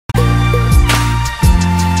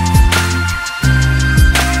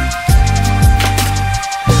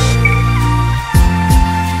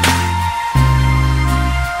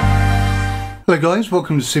Hello guys,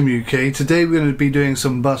 welcome to Sim UK. Today we're going to be doing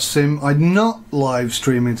some bus sim. I'm not live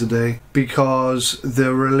streaming today because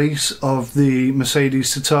the release of the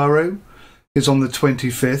Mercedes Citaro is on the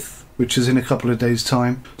 25th, which is in a couple of days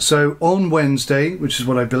time. So on Wednesday, which is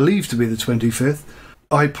what I believe to be the 25th,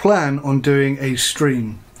 I plan on doing a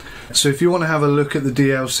stream. So if you want to have a look at the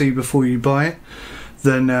DLC before you buy it,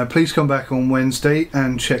 then please come back on Wednesday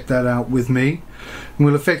and check that out with me. And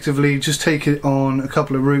we'll effectively just take it on a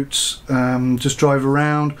couple of routes, just drive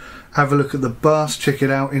around, have a look at the bus, check it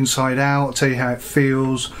out inside out, I'll tell you how it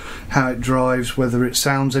feels, how it drives, whether it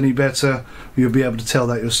sounds any better. You'll be able to tell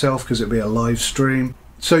that yourself because it'll be a live stream.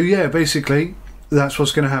 So yeah, basically that's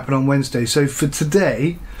what's going to happen on Wednesday. So for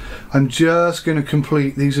today, I'm just going to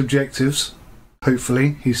complete these objectives.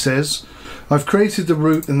 Hopefully, he says. I've created the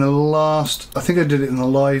route in the last, I think I did it in the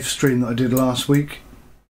live stream that I did last week.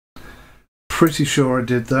 Pretty sure I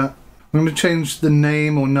did that. I'm going to change the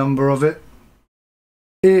name or number of it,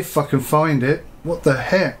 if I can find it. What the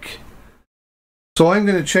heck? So I'm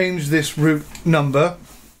going to change this route number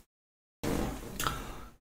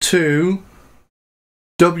to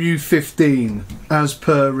W15 as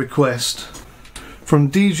per request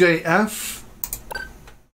from DJ F.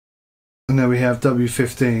 And there we have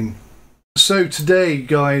W15. So today,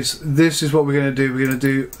 guys, this is what we're going to do. We're going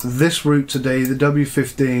to do this route today, the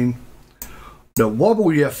W15. The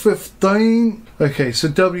wobble ya 15. Okay, so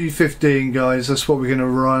W15, guys, that's what we're going to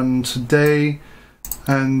run today.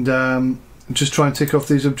 And just try and tick off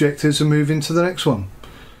these objectives and move into the next one.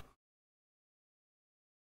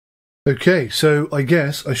 Okay, so I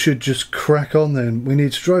guess I should just crack on then. We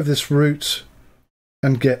need to drive this route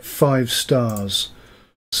and get 5 stars.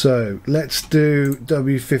 So let's do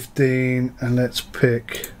W15 and let's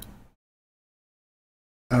pick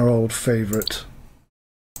our old favourite.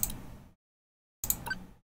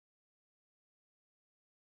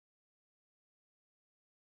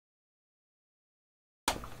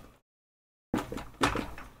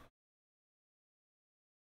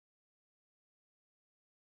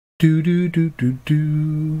 Do do do do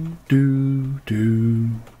do do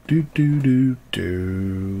do do do do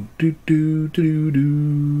do do do do.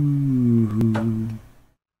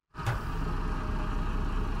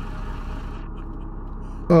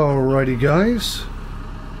 Alrighty, guys.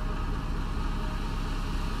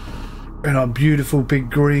 In our beautiful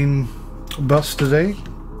big green bus today.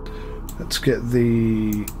 Let's get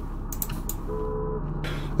the.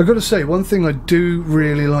 I've got to say, one thing I do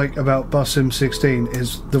really like about Bus Sim 16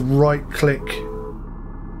 is the right click.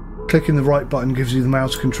 Clicking the right button gives you the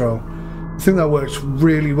mouse control. I think that works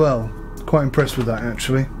really well. Quite impressed with that,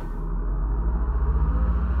 actually.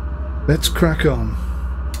 Let's crack on.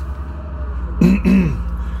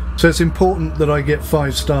 So it's important that I get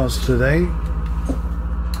 5 stars today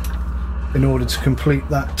in order to complete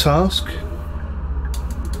that task.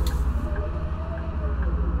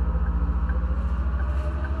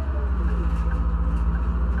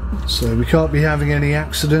 So we can't be having any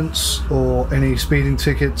accidents or any speeding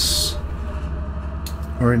tickets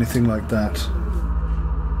or anything like that.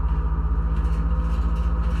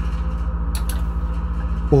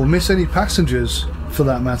 Or miss any passengers for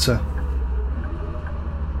that matter.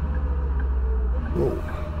 Whoa.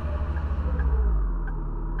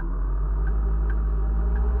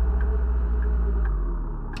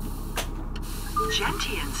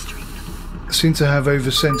 Gentian Street. Seem to have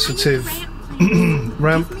oversensitive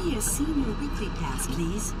ramp. Give me a senior weekly pass,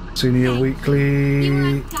 please. Senior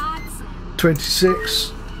weekly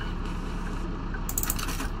 26.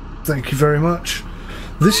 Thank you very much.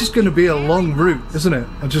 This is going to be a long route, isn't it?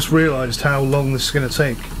 I just realised how long this is going to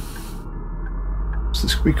take. So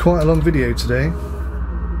this could be quite a long video today.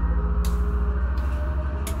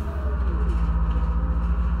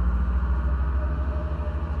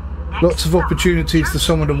 Lots of opportunities for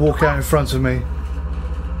someone to walk out in front of me.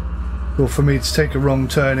 Or for me to take a wrong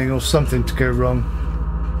turning or something to go wrong.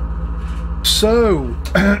 So,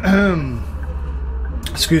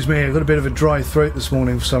 excuse me, I've got a bit of a dry throat this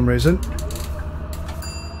morning for some reason.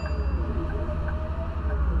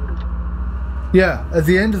 Yeah, at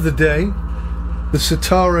the end of the day, the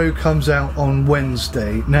Citaro comes out on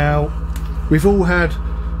Wednesday. Now, we've all had,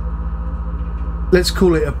 let's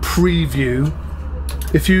call it a preview.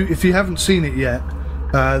 If you haven't seen it yet,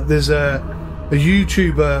 there's a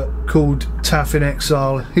YouTuber called Taff in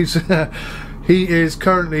Exile. He is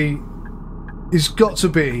currently, he's got to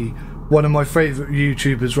be one of my favourite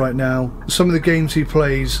YouTubers right now. Some of the games he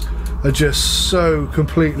plays are just so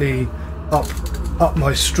completely up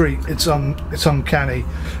my street. It's uncanny,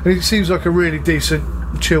 and he seems like a really decent,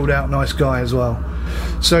 chilled out, nice guy as well.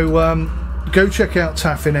 So go check out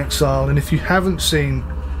Taff in Exile, and if you haven't seen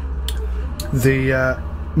the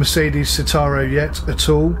Mercedes Citaro yet at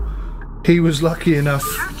all. He was lucky enough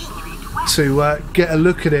to get a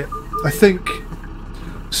look at it. I think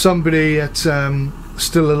somebody at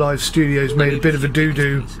Still Alive Studios made a bit of a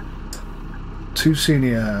doo-doo. 2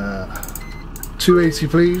 senior, 280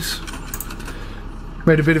 please.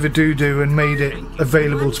 Made a bit of a doo-doo and made it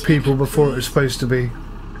available to people before it was supposed to be.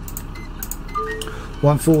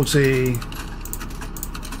 140.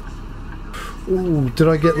 Ooh, did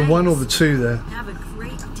I get the 1 or the 2 there? Have a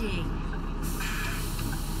great day.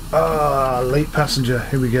 Ah, late passenger.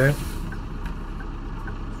 Here we go.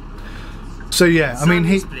 So yeah, I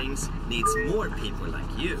mean, Springs needs more people like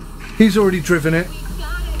you. he's already driven it,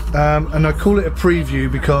 and I call it a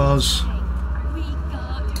preview because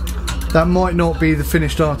that might not be the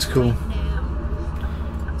finished article.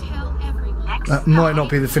 That might not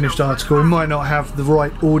be the finished article. We might not have the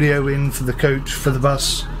right audio in for the coach, for the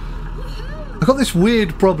bus. I've got this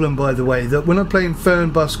weird problem, by the way, that when I'm playing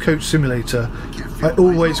Fernbus Coach Simulator, I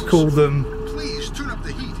always call them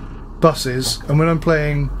buses, and when I'm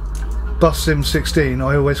playing Bus Sim 16,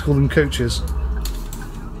 I always call them coaches.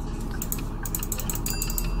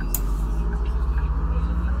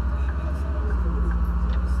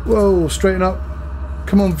 Whoa, straighten up.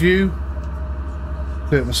 Come on, view.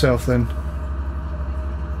 Do it myself then.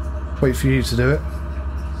 Wait for you to do it.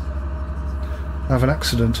 I have an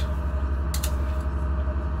accident.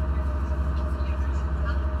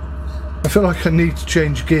 I feel like I need to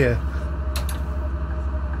change gear.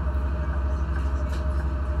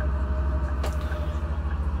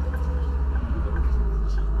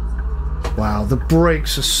 Wow, the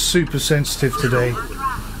brakes are super sensitive today.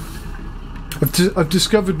 I've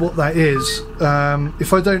discovered what that is.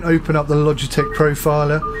 If I don't open up the Logitech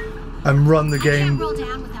Profiler and run the game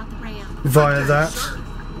via that,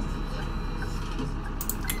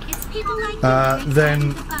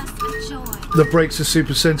 then the brakes are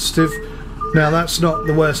super sensitive. Now that's not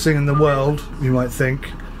the worst thing in the world, you might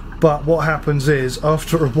think, but what happens is,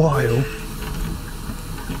 after a while,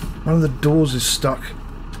 one of the doors is stuck.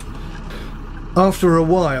 After a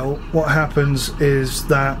while, what happens is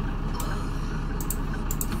that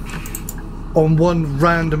on one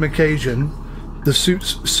random occasion, the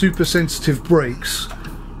super sensitive brakes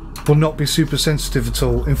will not be super sensitive at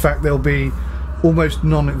all. In fact, they'll be almost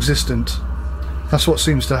non-existent. That's what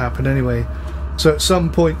seems to happen anyway. So at some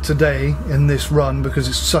point today in this run, because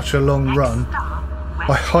it's such a long run,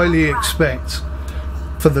 I highly expect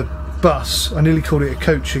for the bus, I nearly called it a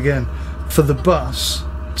coach again, for the bus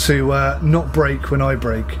to not brake when I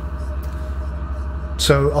brake.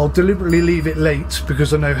 So I'll deliberately leave it late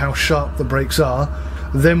because I know how sharp the brakes are.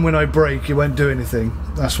 Then when I brake, it won't do anything.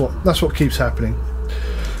 That's what keeps happening.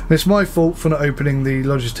 And it's my fault for not opening the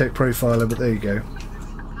Logitech Profiler, but there you go.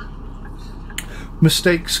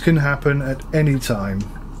 Mistakes can happen at any time.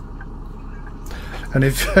 And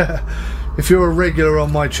if if you're a regular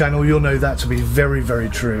on my channel, you'll know that to be very, very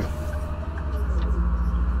true.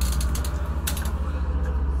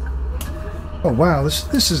 Oh wow,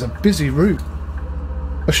 this is a busy route.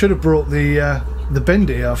 I should have brought the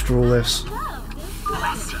bendy after all this.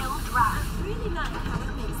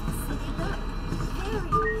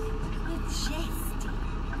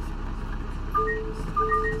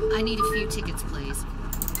 I need a few tickets, please.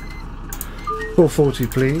 440,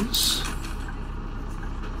 please.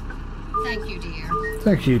 Thank you, dear.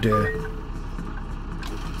 Thank you, dear.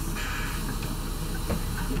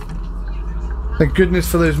 Thank goodness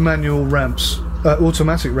for those manual ramps.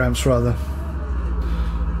 Automatic ramps, rather.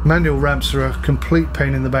 Manual ramps are a complete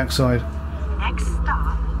pain in the backside. Next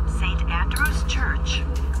stop, St. Andrew's Church.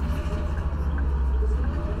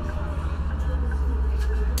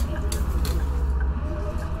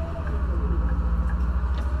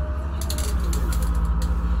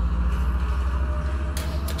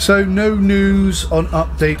 So no news on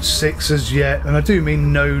update 6 as yet, and I do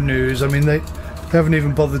mean no news. I mean they haven't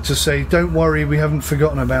even bothered to say, don't worry, we haven't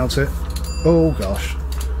forgotten about it. Oh gosh.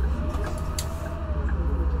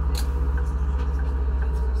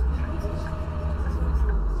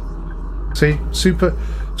 See, super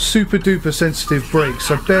duper sensitive brakes.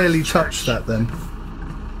 I barely touched that then.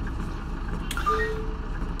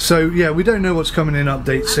 So yeah, we don't know what's coming in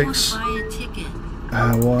update 6. Buy a ticket.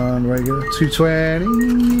 One regular,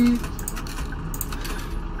 220.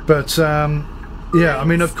 But yeah, I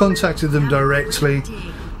mean, I've contacted them directly.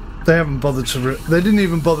 They haven't bothered to. They didn't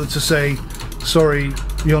even bother to say, "Sorry,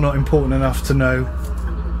 you're not important enough to know."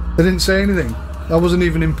 They didn't say anything. I wasn't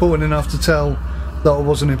even important enough to tell that I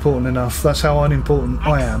wasn't important enough. That's how unimportant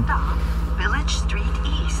I am. Village Street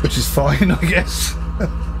East. Which is fine, I guess.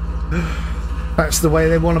 That's the way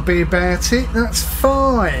they want to be about it. That's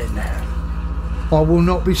fine. I will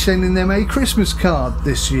not be sending them a Christmas card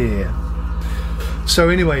this year. So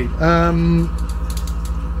anyway,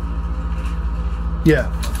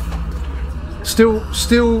 yeah,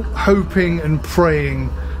 still hoping and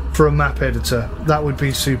praying for a map editor. That would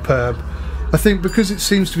be superb. I think because it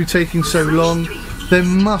seems to be taking so long, there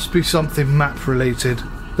must be something map related.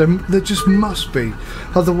 There just must be.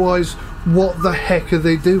 Otherwise, what the heck are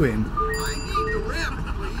they doing? I need the ramp,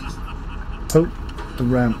 please. Oh, the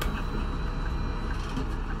ramp.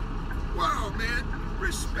 Wow, man.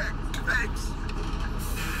 Respect. Thanks.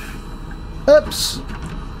 Oops.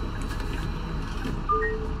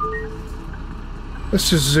 Let's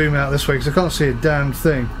just zoom out this way because I can't see a damn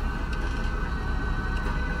thing.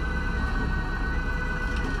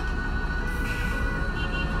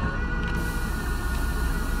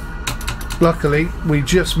 Luckily, we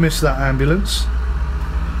just missed that ambulance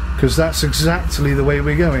because that's exactly the way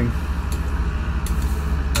we're going.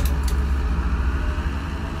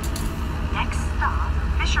 Next stop,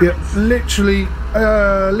 Yep, Fisherman's. literally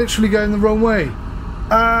going the wrong way.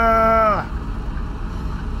 Ah!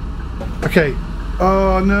 Okay.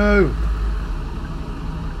 Oh no!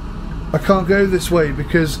 I can't go this way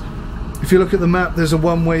because if you look at the map, there's a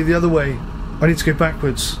one way the other way. I need to go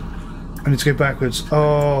backwards. I need to go backwards.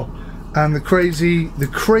 Oh, and the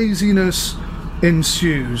craziness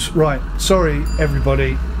ensues. Right, sorry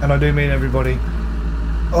everybody, and I do mean everybody.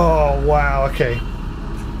 Oh wow, okay.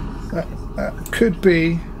 That could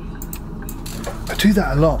be. I do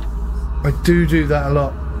that a lot. I do that a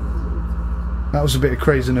lot. That was a bit of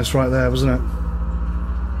craziness right there, wasn't it?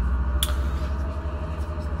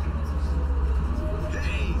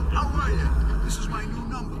 Hey, how are you? This is my new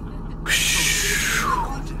number.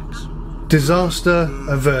 Contacts. Disaster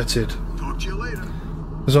averted. Talk to you later.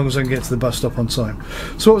 As long as I can get to the bus stop on time.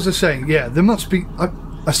 So what was I saying? Yeah, there must be.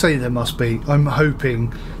 I say there must be. I'm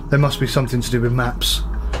hoping there must be something to do with maps,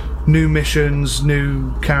 new missions,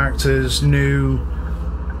 new characters,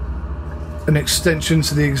 an extension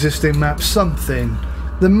to the existing map. Something.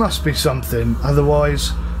 There must be something.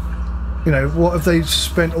 Otherwise, you know, what have they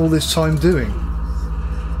spent all this time doing?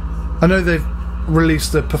 I know they've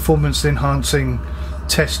released the performance enhancing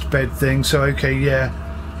test bed thing. So okay, yeah.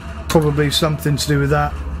 Probably something to do with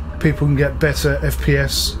that. People can get better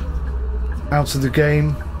FPS out of the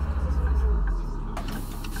game.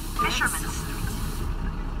 Fisherman's.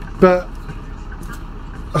 But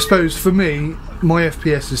I suppose for me, my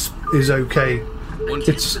FPS is okay.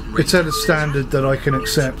 It's at a standard that I can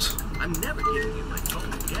accept. I'm never giving you my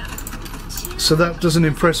phone again. So that doesn't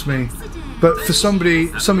impress me. But for some of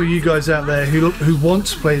you guys out there who want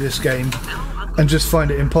to play this game and just find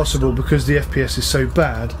it impossible because the FPS is so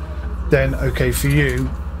bad, then okay, for you,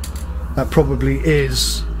 that probably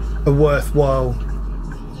is a worthwhile,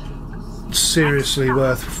 seriously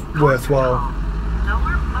worthwhile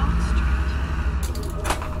Lower Boat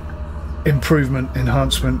Street. improvement,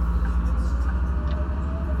 enhancement.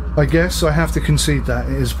 I guess I have to concede that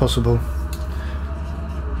it is possible.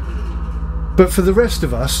 But for the rest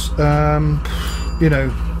of us, you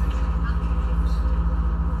know,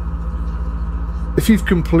 if you've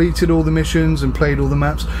completed all the missions and played all the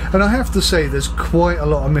maps, and I have to say there's quite a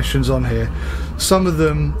lot of missions on here. Some of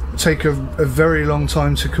them take a very long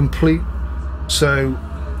time to complete, so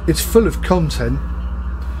it's full of content.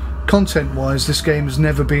 Content-wise, this game has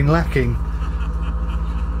never been lacking.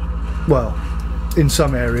 Well, in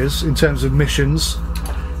some areas, in terms of missions.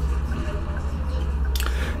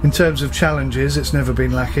 In terms of challenges, it's never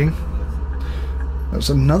been lacking. That's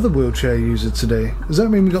another wheelchair user today. Does that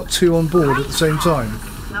mean we got two on board at the same time?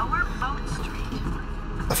 Lower Boat Street.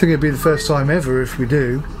 I think it'd be the first time ever if we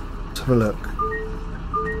do. Let's have a look.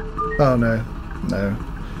 Oh no, no.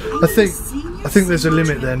 I think there's a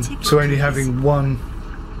limit then to only having one.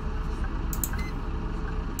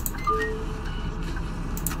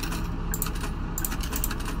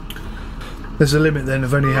 There's a limit then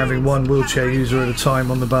of only having one wheelchair user at a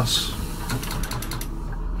time on the bus.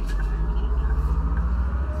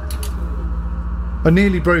 I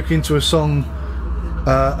nearly broke into a song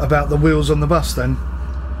about the wheels on the bus then,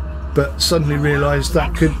 but suddenly realised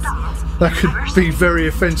that could be very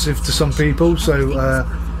offensive to some people, so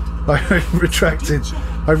I retract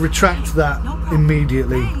that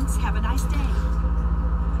immediately. Thanks. Have a nice day.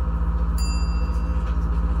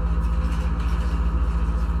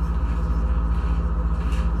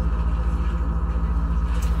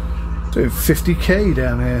 Doing 50k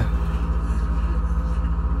down here.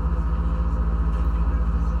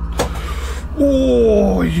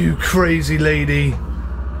 Oh, you crazy lady.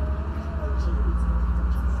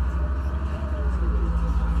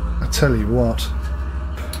 I tell you what.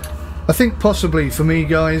 I think possibly for me,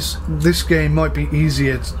 guys, this game might be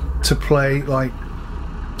easier to play, like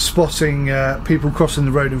spotting people crossing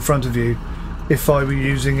the road in front of you, if I were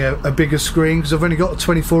using a bigger screen, because I've only got a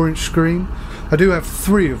 24-inch screen. I do have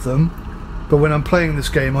 3 of them, but when I'm playing this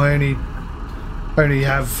game I only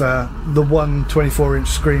have the one 24-inch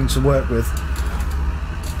screen to work with.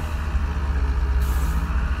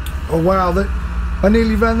 Oh wow, I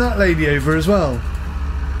nearly ran that lady over as well.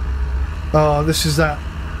 Oh, this is that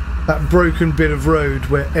broken bit of road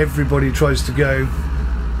where everybody tries to go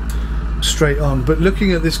straight on. But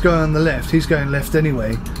looking at this guy on the left, he's going left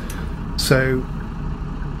anyway. So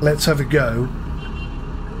let's have a go.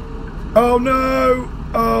 Oh no!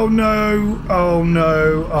 Oh no! Oh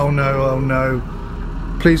no! Oh no! Oh no!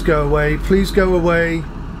 Please go away! Please go away!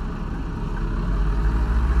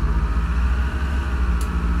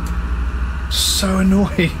 So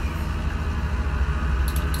annoying.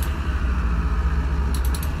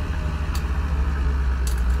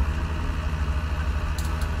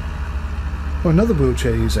 Oh, another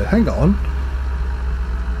wheelchair user. Hang on.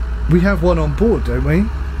 We have one on board, don't we?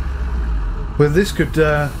 Well, this could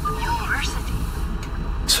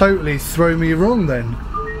totally throw me wrong then.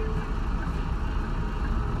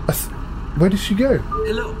 Where did she go?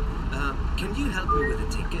 Hello. Can you help me with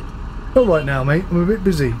a ticket? Not right now, mate. I'm a bit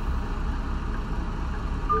busy.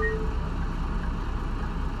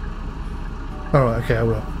 Alright, okay, I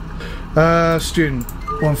will. Student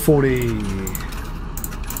 140.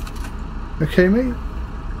 Okay, mate.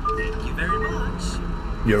 Thank you very much.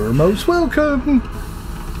 You're most welcome.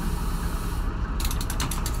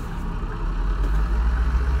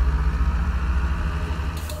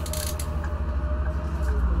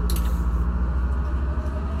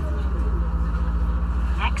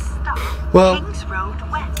 Next stop, Well, Kings Road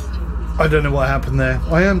West. I don't know what happened there.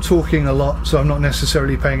 I am talking a lot, so I'm not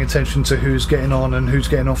necessarily paying attention to who's getting on and who's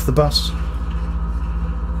getting off the bus.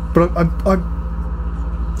 But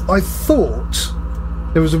I thought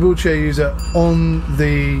there was a wheelchair user on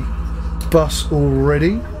the bus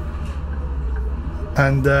already,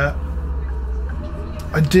 and I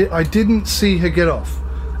didn't see her get off.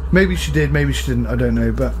 Maybe she did, maybe she didn't. I don't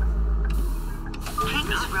know, but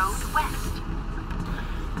Kings Road West.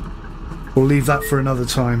 we'll leave that for another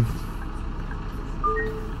time.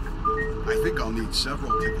 I think I'll need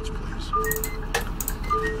several tickets, please.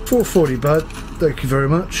 440, bud. Thank you very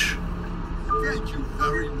much. Thank you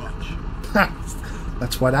very much.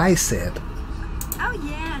 That's what I said. Oh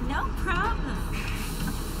yeah, no problem.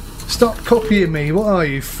 Stop copying me. What are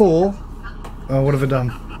you, 4? Oh, what have I done?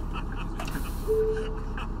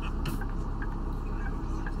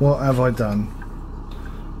 What have I done?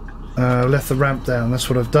 Left the ramp down. That's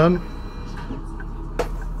what I've done.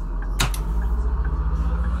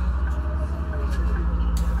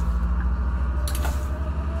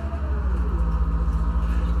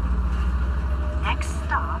 Next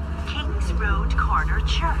stop, Kings Road Corner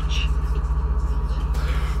Church.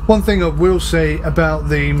 One thing I will say about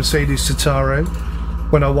the Mercedes Citaro,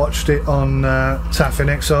 when I watched it on Taff in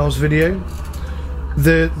Exile's video,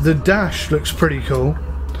 the dash looks pretty cool.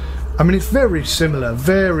 I mean, it's very similar,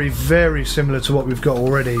 very, very similar to what we've got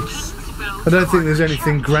already. I don't think there's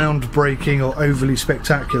anything groundbreaking or overly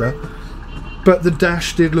spectacular, but the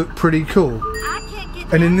dash did look pretty cool. I can't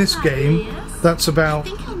get And in down this like game, this. that's about I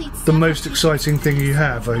think I'll need the most several exciting thing you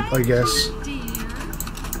have, I guess, tickets, dear.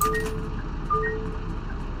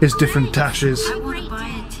 is different dashes. I want to buy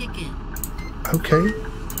a ticket. Okay.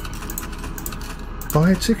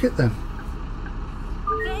 Buy a ticket then.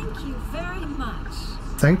 Thank you very much.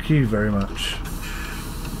 Thank you very much.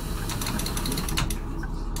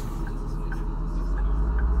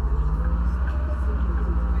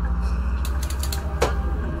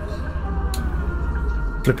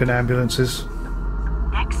 Flipping ambulances.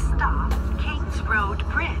 Next stop, Kings Road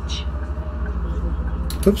Bridge.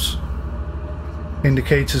 Oops.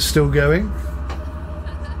 Indicators still going.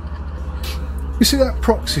 You see that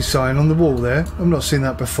proxy sign on the wall there? I've not seen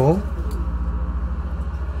that before.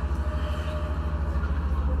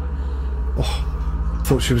 Oh,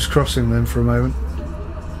 thought she was crossing then for a moment.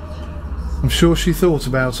 I'm sure she thought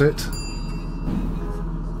about it.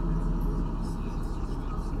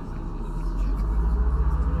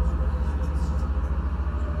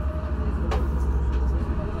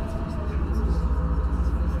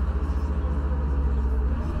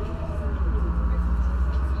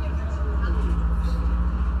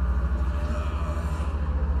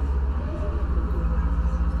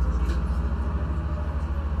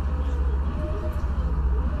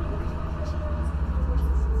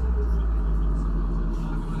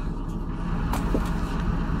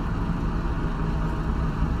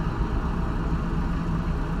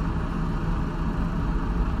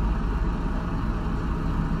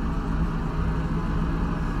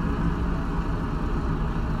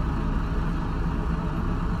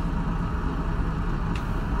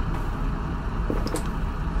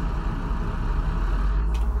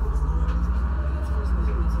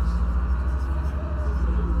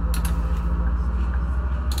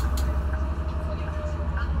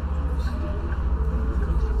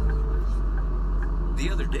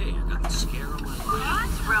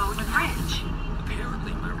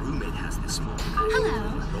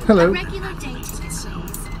 Hello. Regular date, please.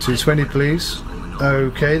 220, please.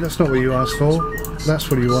 Okay, that's not what you asked for. That's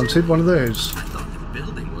what you wanted. One of those. I thought the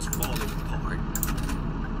building was falling apart.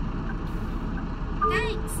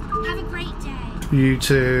 Thanks. Have a great day. You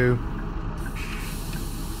too.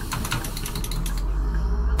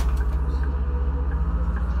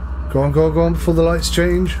 Go on, go on, go on before the lights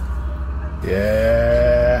change.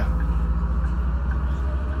 Yeah.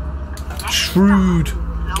 Shrewd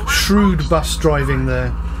bus driving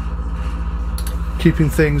there. Keeping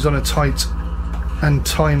things on a tight and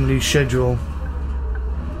timely schedule.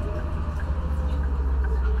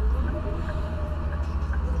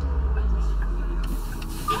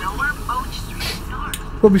 Lower Boat Street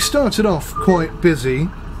North. Well, we started off quite busy.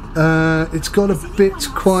 It's got a bit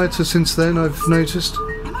quieter since then, I've noticed.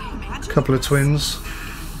 Am I imagining? Couple of twins.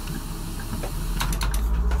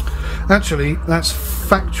 Actually, that's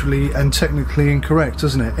factually and technically incorrect,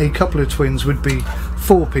 isn't it? A couple of twins would be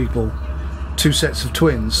 4 people. 2 sets of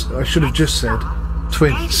twins. I should have just said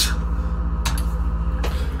twins.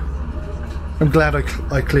 I'm glad I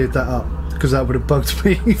cleared that up, because that would have bugged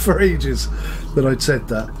me for ages that I'd said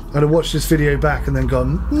that. I'd have watched this video back and then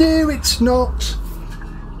gone, no, it's not.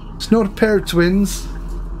 It's not a pair of twins.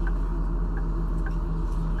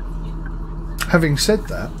 Having said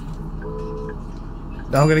that,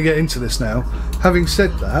 I'm going to get into this now. Having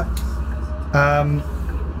said that,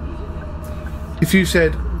 if you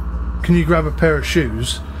said, can you grab a pair of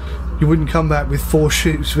shoes, you wouldn't come back with 4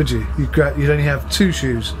 shoes, would you? You'd only have 2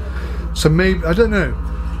 shoes. So maybe, I don't know.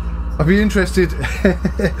 I'd be interested,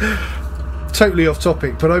 totally off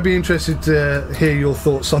topic, but I'd be interested to hear your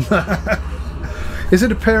thoughts on that. Is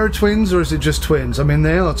it a pair of twins or is it just twins? I mean,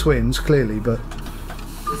 they are twins, clearly, but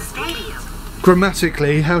Stadium.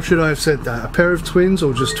 grammatically, how should I have said that? A pair of twins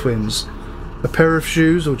or just twins? A pair of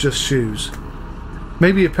shoes or just shoes?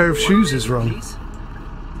 Maybe a pair of shoes is wrong. Please?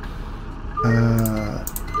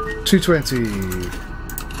 220.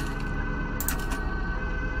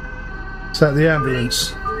 Is that the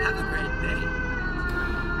ambulance? Have a great day.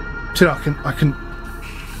 See,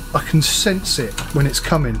 I can sense it when it's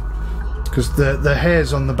coming, because the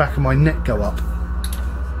hairs on the back of my neck go up.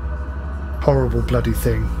 Horrible bloody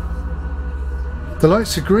thing. The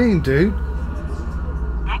lights are green, dude.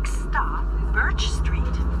 Next stop, Birch Street.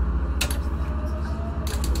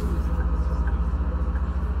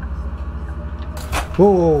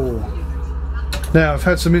 Whoa. Now, I've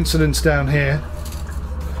had some incidents down here.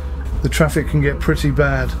 The traffic can get pretty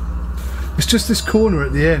bad. It's just this corner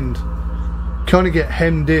at the end. Kind of get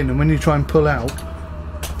hemmed in, and when you try and pull out,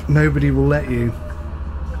 nobody will let you.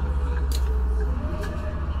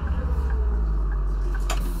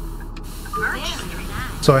 Birch Street.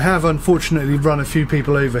 So I have unfortunately run a few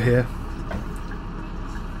people over here.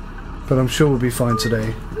 But I'm sure we'll be fine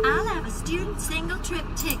today. I'll have a student single trip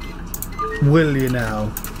ticket. Will you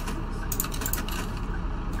now?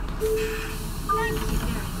 Thank you very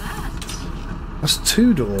much. That's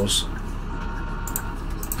 2 doors.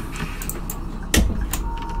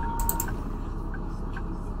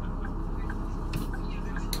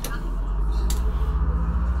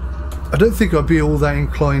 I don't think I'd be all that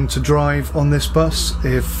inclined to drive on this bus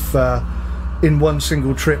if in one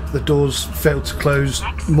single trip the doors failed to close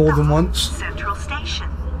Next more than stop, once. Central Station,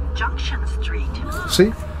 Junction Street.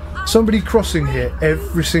 See? Somebody crossing here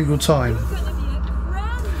every single time. You're gonna be a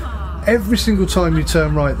grandma. Every single time you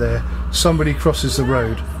turn right there, somebody crosses the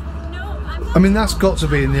road. No, I'm not. I mean, that's got to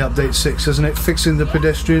be in the update 6, isn't it? Fixing the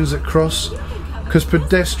pedestrians that cross. Because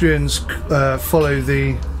pedestrians follow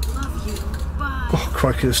the... Love you. Bye. Oh,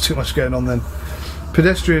 crikey, there's too much going on then.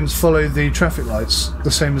 Pedestrians follow the traffic lights,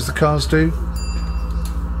 the same as the cars do.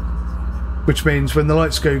 Which means when the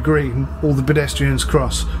lights go green, all the pedestrians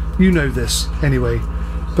cross. You know this, anyway.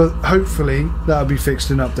 But hopefully, that'll be fixed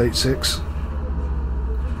in update 6.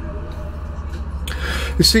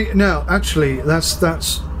 You see, now, actually, that's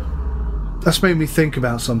made me think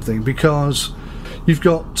about something, because you've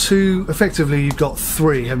got 2, effectively you've got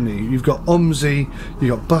 3, haven't you? You've got OMSI,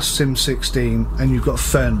 you've got Bus Sim 16, and you've got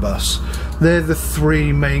Fernbus. They're the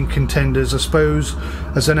 3 main contenders, I suppose.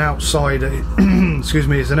 As an outsider, excuse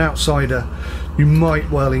me, as an outsider, you might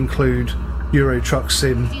well include Euro Truck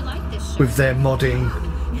Sim Do you like this? with their modding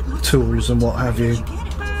tools and what have you. There's a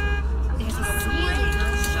really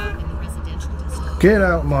nice shop in the residential district. Get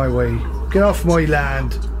out my way. Get off my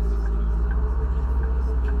land.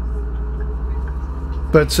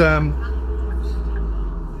 But Central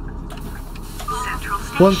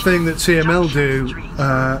one Station, thing that TML Junction do Street.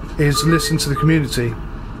 is listen to the community.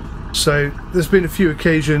 So there's been a few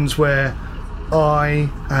occasions where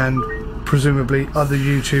I and presumably other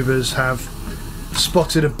YouTubers have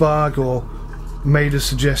spotted a bug or made a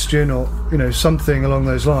suggestion or something along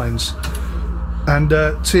those lines, and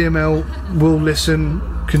TML will listen,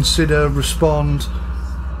 consider, respond,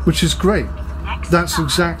 which is great. That's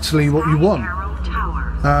exactly what you want,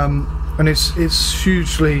 and it's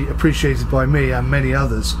hugely appreciated by me and many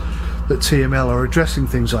others that TML are addressing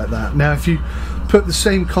things like that. Now, if you put the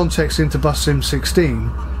same context into Bus Sim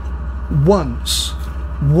 16, once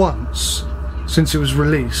since it was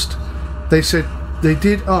released, they said they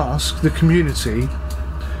did ask the community,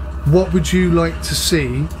 what would you like to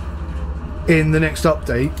see in the next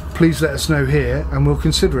update? Please let us know here and we'll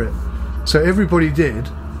consider it. So everybody did,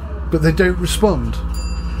 but they don't respond.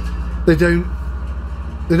 They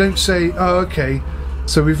don't say, oh, okay,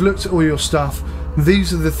 so we've looked at all your stuff,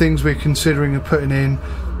 these are the things we're considering and putting in,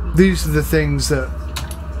 these are the things that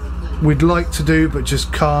we'd like to do but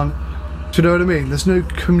just can't. Do you know what I mean? There's no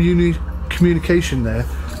communication there.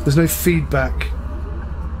 There's no feedback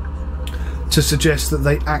to suggest that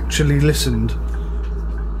they actually listened.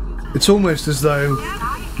 It's almost as though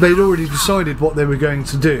they'd already decided what they were going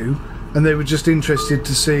to do and they were just interested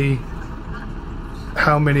to see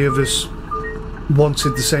how many of us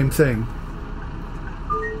wanted the same thing.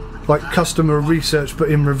 Like customer research but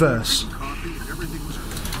in reverse.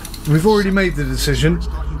 We've already made the decision,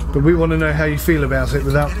 but we want to know how you feel about it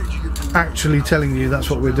without actually telling you that's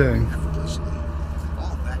what we're doing.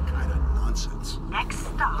 All that kind of nonsense. Next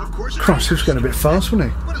stop. Of course. Christ, he was going a bit fast,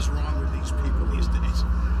 wasn't he? What is wrong with these people these days?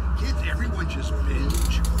 Kids, everyone just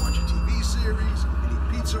binge, watch a TV series, and eat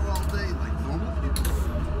pizza all day like normal people.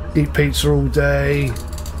 Eat pizza all day.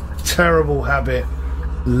 Terrible habit.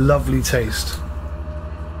 Lovely taste.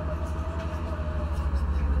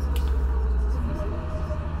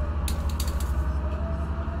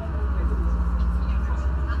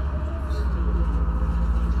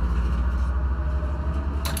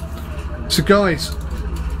 So guys,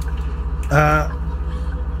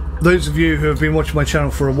 those of you who have been watching my channel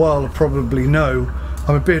for a while probably know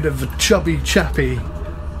I'm a bit of a chubby chappy,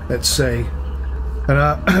 let's say,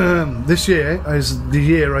 and this year is the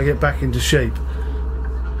year I get back into shape.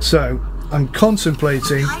 So I'm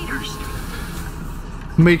contemplating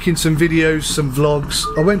making some videos, some vlogs.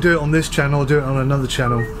 I won't do it on this channel, I'll do it on another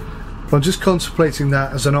channel, but I'm just contemplating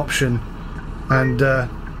that as an option, and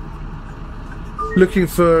looking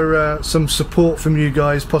for some support from you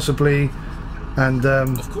guys possibly, and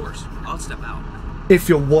Of course, I'll step out. if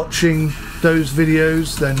you're watching those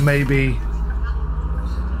videos, then maybe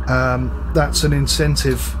that's an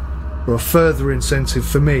incentive or a further incentive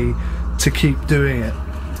for me to keep doing it,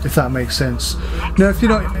 if that makes sense. Now if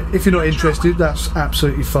you're not interested, that's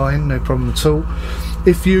absolutely fine, no problem at all.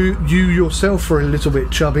 If you yourself are a little bit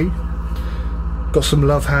chubby, got some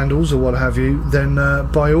love handles or what have you, then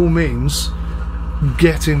by all means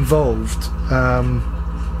get involved.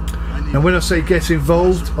 Now when I say get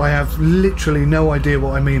involved, I have literally no idea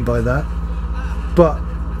what I mean by that, but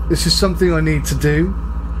this is something I need to do,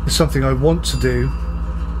 it's something I want to do,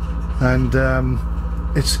 and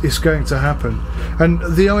it's going to happen. And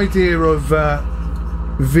the idea of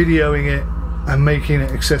videoing it and making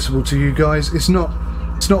it accessible to you guys, it's not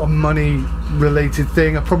a money related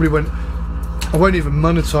thing. I won't even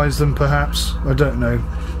monetize them perhaps. I don't know.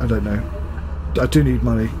 I do need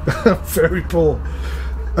money. I'm very poor.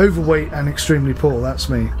 Overweight and extremely poor, that's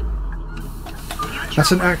me.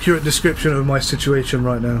 That's an accurate description of my situation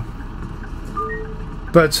right now.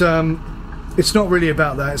 But it's not really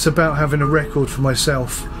about that, it's about having a record for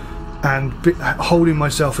myself and holding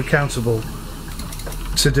myself accountable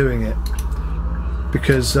to doing it.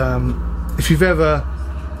 Because if you've ever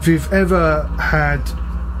had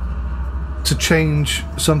to change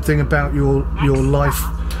something about your life,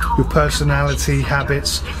 your personality,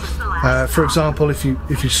 habits, for example, if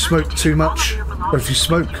you smoke too much, or if you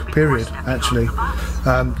smoke period actually,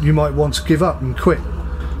 you might want to give up and quit,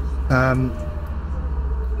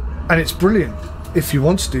 and it's brilliant if you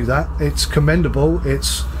want to do that. It's commendable,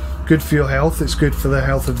 it's good for your health, it's good for the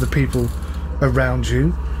health of the people around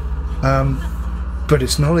you, but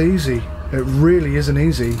it's not easy. It really isn't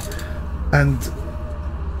easy. And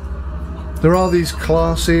there are these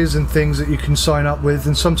classes and things that you can sign up with,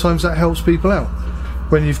 and sometimes that helps people out.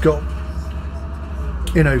 When you've got,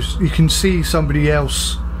 you can see somebody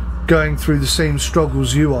else going through the same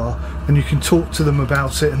struggles you are, and you can talk to them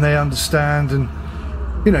about it and they understand, and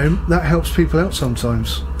that helps people out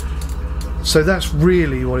sometimes. So that's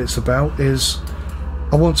really what it's about, is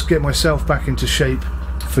I want to get myself back into shape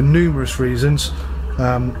for numerous reasons.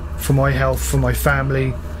 For my health, for my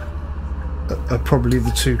family, are probably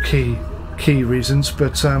the two key reasons,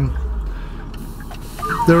 but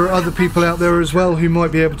there are other people out there as well who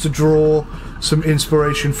might be able to draw some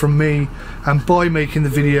inspiration from me, and by making the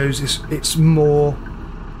videos it's more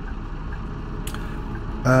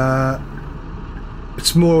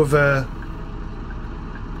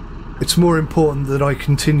it's more important that I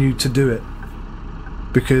continue to do it,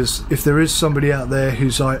 because if there is somebody out there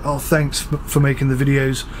who's like, oh, thanks for making the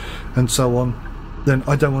videos and so on, then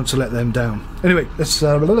I don't want to let them down. Anyway, let's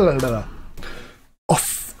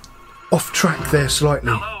off track there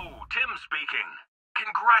slightly. Hello, Tim speaking.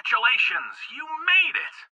 Congratulations, you made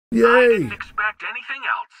it. Yay! I didn't expect anything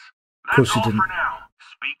else. Of course That's you all didn't. for now.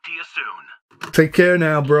 Speak to you soon. Take care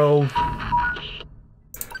now, bro.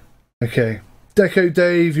 Okay. Deco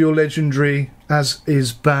Dave, you're legendary, as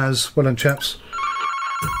is Baz. Well done, chaps.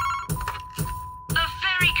 A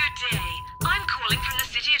very good day. I'm calling from the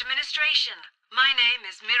city administration. My name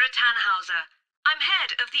is Mira Tannhauser. I'm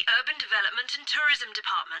head of the Urban Development and Tourism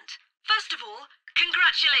Department. First of all,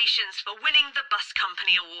 congratulations for winning the Bus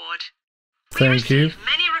Company Award. Thank you. We receive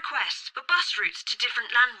many requests for bus routes to different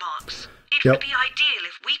landmarks. It Yep. would be ideal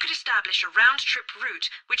if we could establish a round-trip route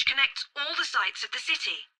which connects all the sites of the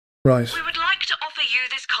city. Right. We would like to offer you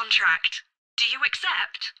this contract. Do you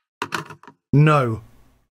accept? No.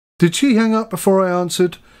 Did she hang up before I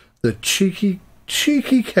answered? The cheeky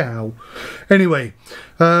cow. Anyway,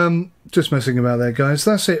 just messing about there, guys.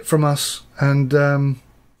 That's it from us. And, oh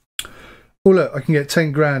look, I can get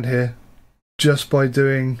 10 grand here just by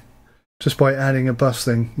adding a bus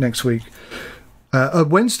thing next week.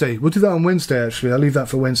 Wednesday. We'll do that on Wednesday, actually. I'll leave that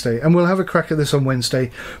for Wednesday. And we'll have a crack at this on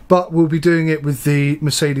Wednesday. But we'll be doing it with the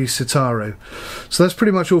Mercedes Citaro. So that's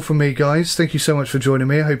pretty much all from me, guys. Thank you so much for joining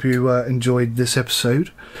me. I hope you enjoyed this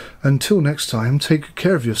episode. Until next time, take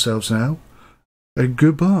care of yourselves now. And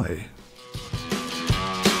goodbye.